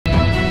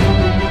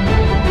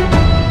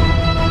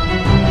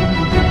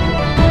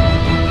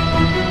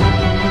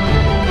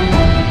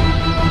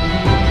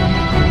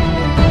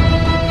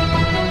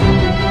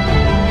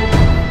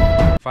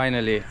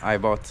Finally, I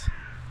bought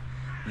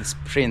the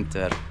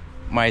Sprinter,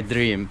 my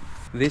dream.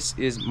 This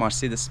is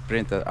Mercedes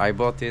Sprinter. I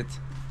bought it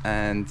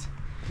and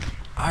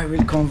I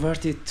will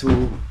convert it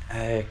to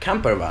a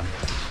campervan.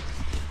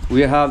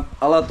 We have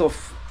a lot of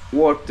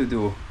work to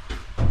do.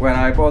 When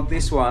I bought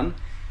this one,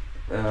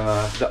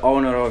 the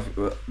owner of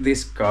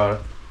this car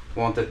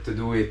wanted to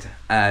do it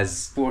as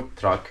sport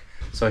truck,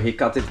 so he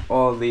cut it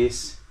all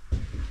this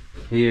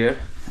here,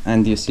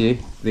 and you see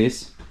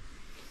this.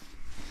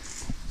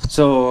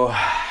 So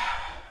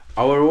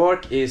our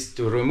work is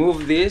to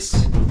remove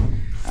this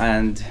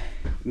and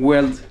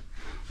weld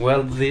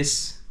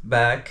this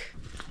back.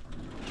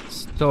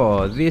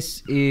 So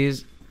this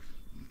is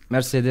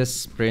Mercedes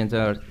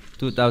Sprinter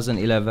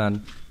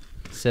 2011,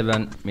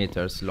 7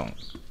 meters long.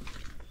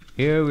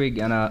 Here we're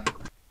gonna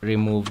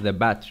remove the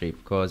battery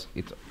because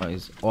it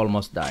is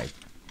almost died.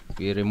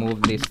 We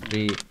remove these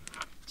 3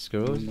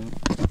 screws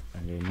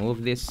and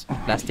remove this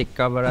plastic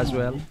cover as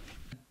well.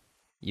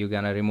 You're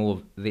gonna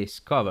remove this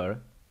cover,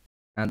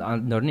 and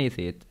underneath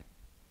it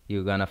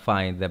you're gonna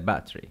find the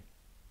battery.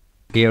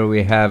 Here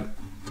we have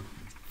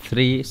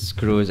 3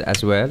 screws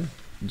as well.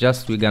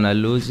 Just we're gonna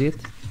lose it,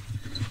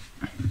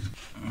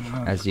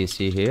 as you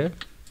see here.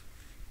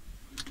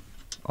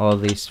 All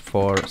these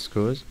 4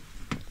 screws.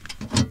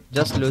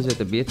 Just lose it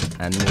a bit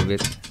and move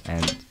it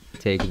and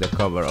take the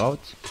cover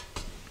out.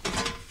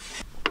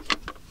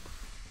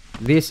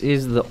 This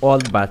is the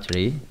old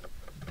battery.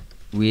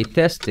 We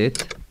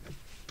tested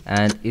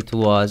and it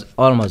was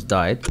almost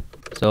died,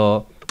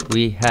 so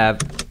we have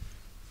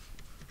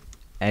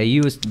a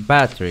used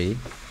battery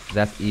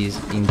that is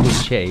in good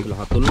shape,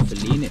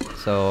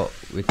 so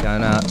we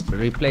can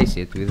replace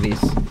it with this.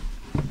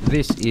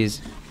 This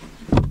is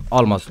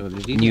almost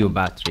new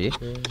battery.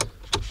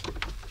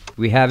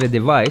 We have a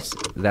device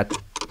that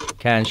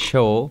can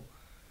show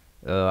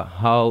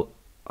how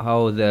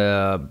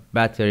the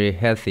battery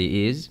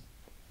healthy is.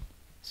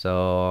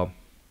 So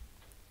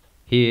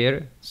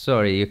here,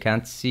 sorry you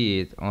can't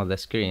see it on the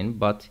screen,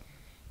 but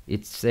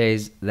it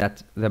says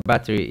that the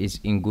battery is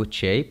in good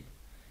shape,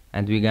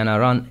 and we're gonna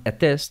run a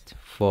test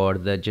for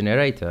the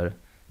generator,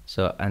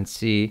 so and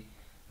see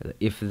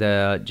if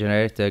the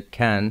generator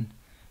can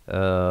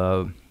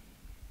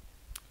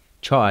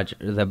charge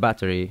the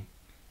battery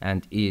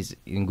and is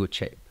in good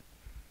shape.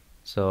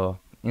 So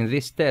in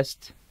this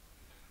test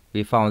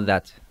we found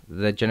that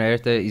the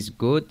generator is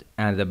good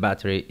and the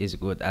battery is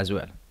good as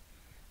well.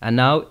 And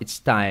now it's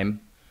time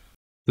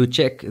to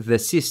check the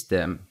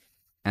system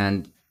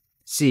and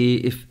see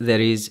if there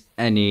is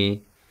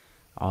any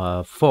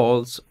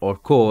faults or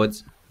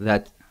codes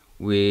that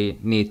we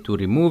need to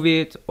remove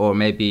it, or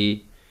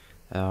maybe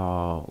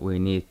we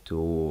need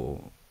to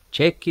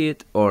check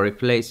it or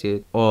replace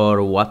it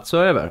or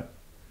whatsoever.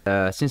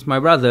 Since my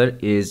brother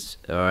is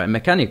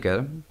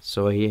mechanical,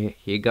 so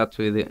he got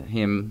with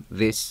him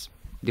this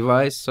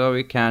device, so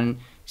we can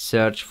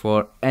search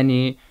for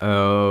any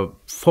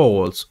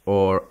faults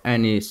or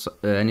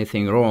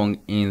anything wrong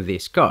in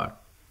this car.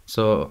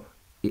 So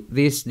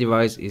this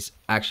device is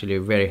actually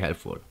very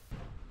helpful.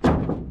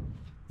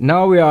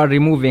 Now we are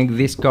removing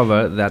this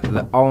cover that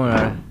the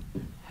owner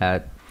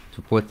had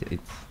to put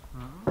it.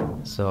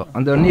 So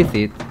underneath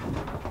it,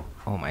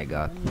 oh my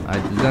god, I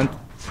didn't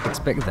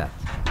expect that.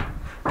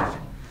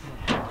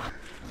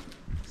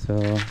 So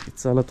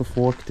it's a lot of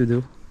work to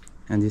do,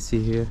 and you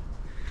see here,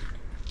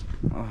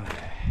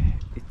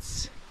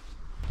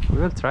 we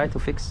will try to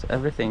fix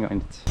everything on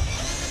it.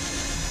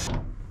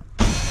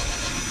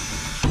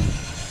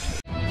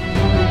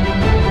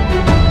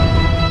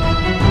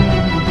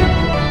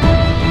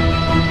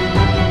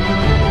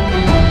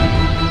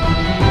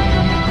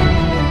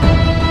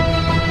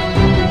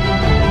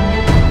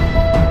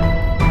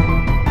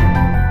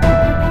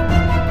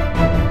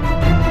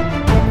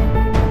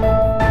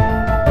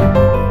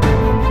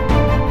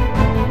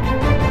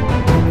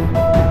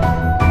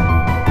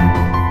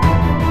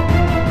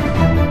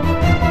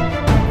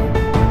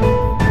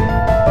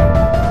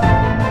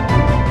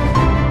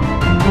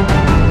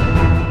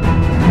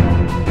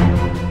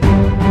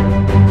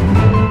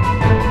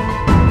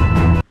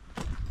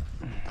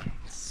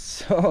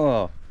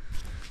 So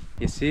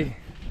you see,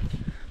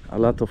 a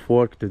lot of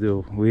work to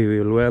do. We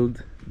will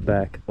weld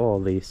back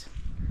all these.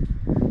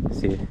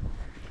 See,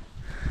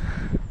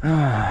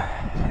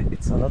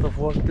 it's a lot of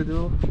work to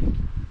do,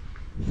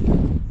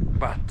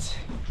 but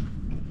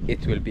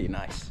it will be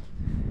nice.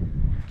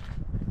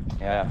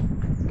 Yeah,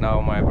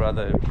 now my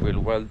brother will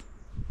weld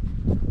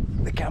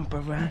the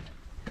camper van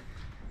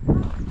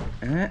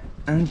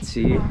and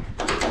see.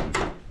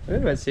 We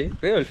will see,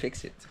 we will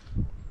fix it.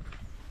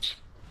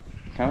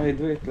 Can we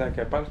do it like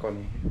a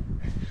balcony?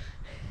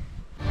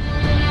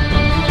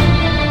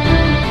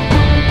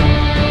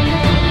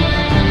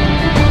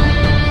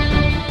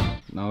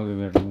 Now we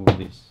will remove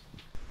this.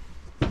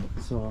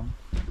 So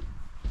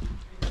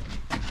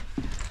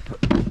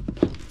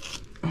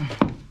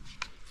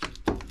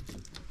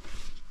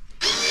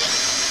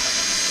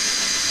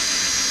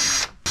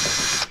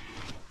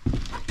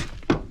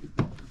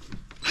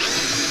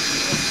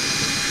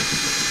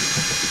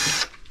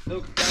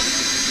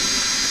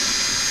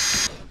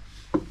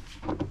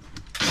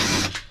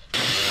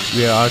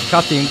we are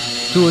cutting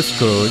 2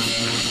 screws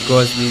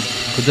because we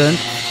couldn't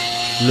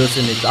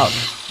loosen it up.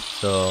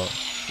 So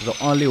the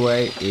only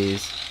way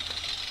is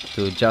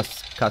to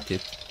just cut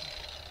it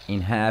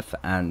in half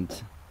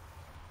and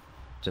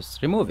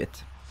just remove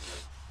it.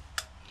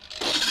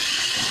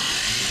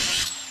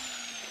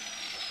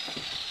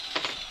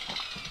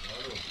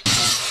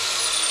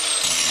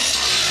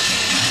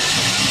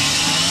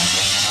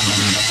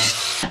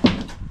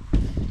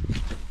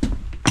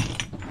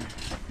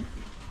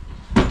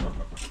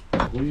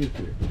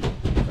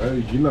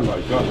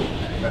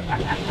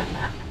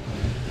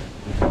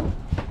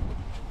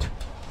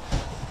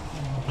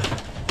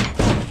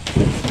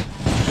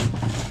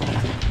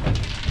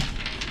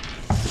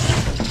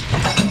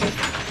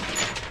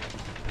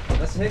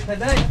 بس هيك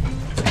هدايا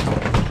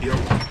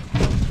يلا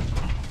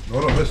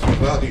نروح بس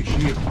فادي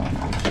شيل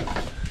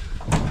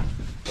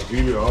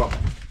حبيبي يلا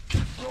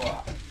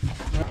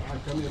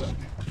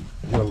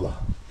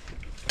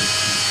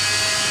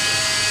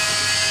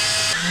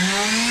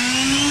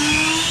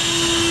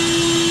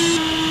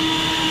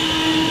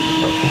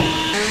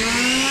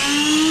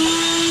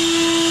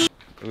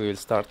we will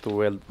start to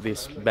weld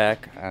this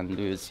back and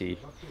we will see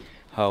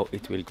how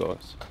it will go.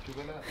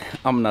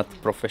 I'm not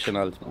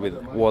professional with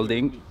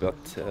welding,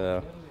 but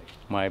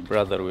my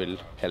brother will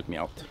help me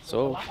out,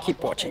 so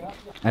keep watching.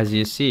 As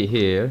you see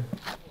here,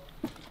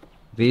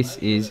 this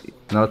is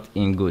not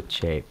in good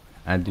shape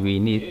and we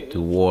need to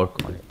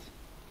work on it.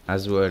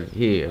 As well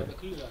here,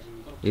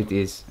 it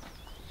is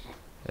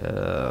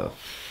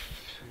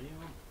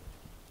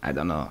I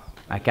don't know,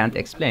 I can't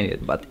explain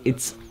it, but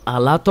it's a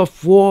lot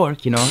of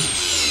work, you know.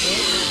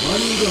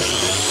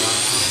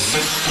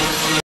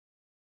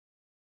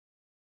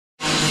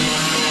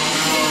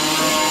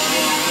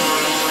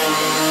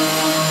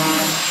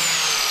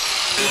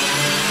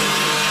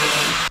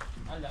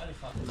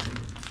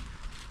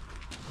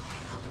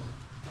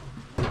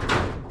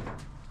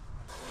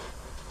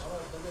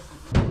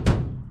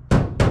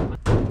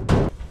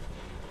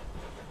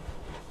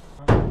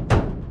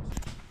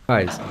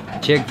 Guys,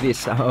 check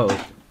this out.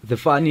 The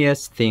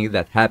funniest thing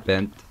that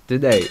happened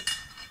today.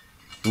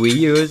 We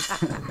used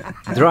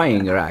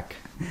drying rack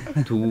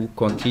to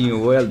continue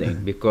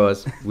welding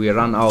because we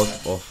ran out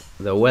of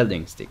the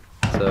welding stick.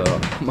 So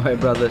my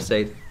brother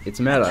said it's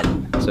metal,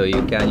 so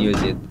you can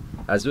use it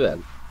as well.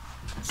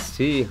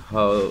 See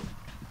how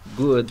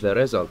good the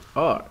results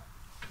are.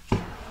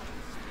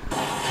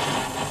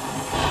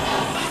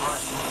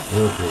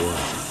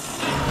 Okay.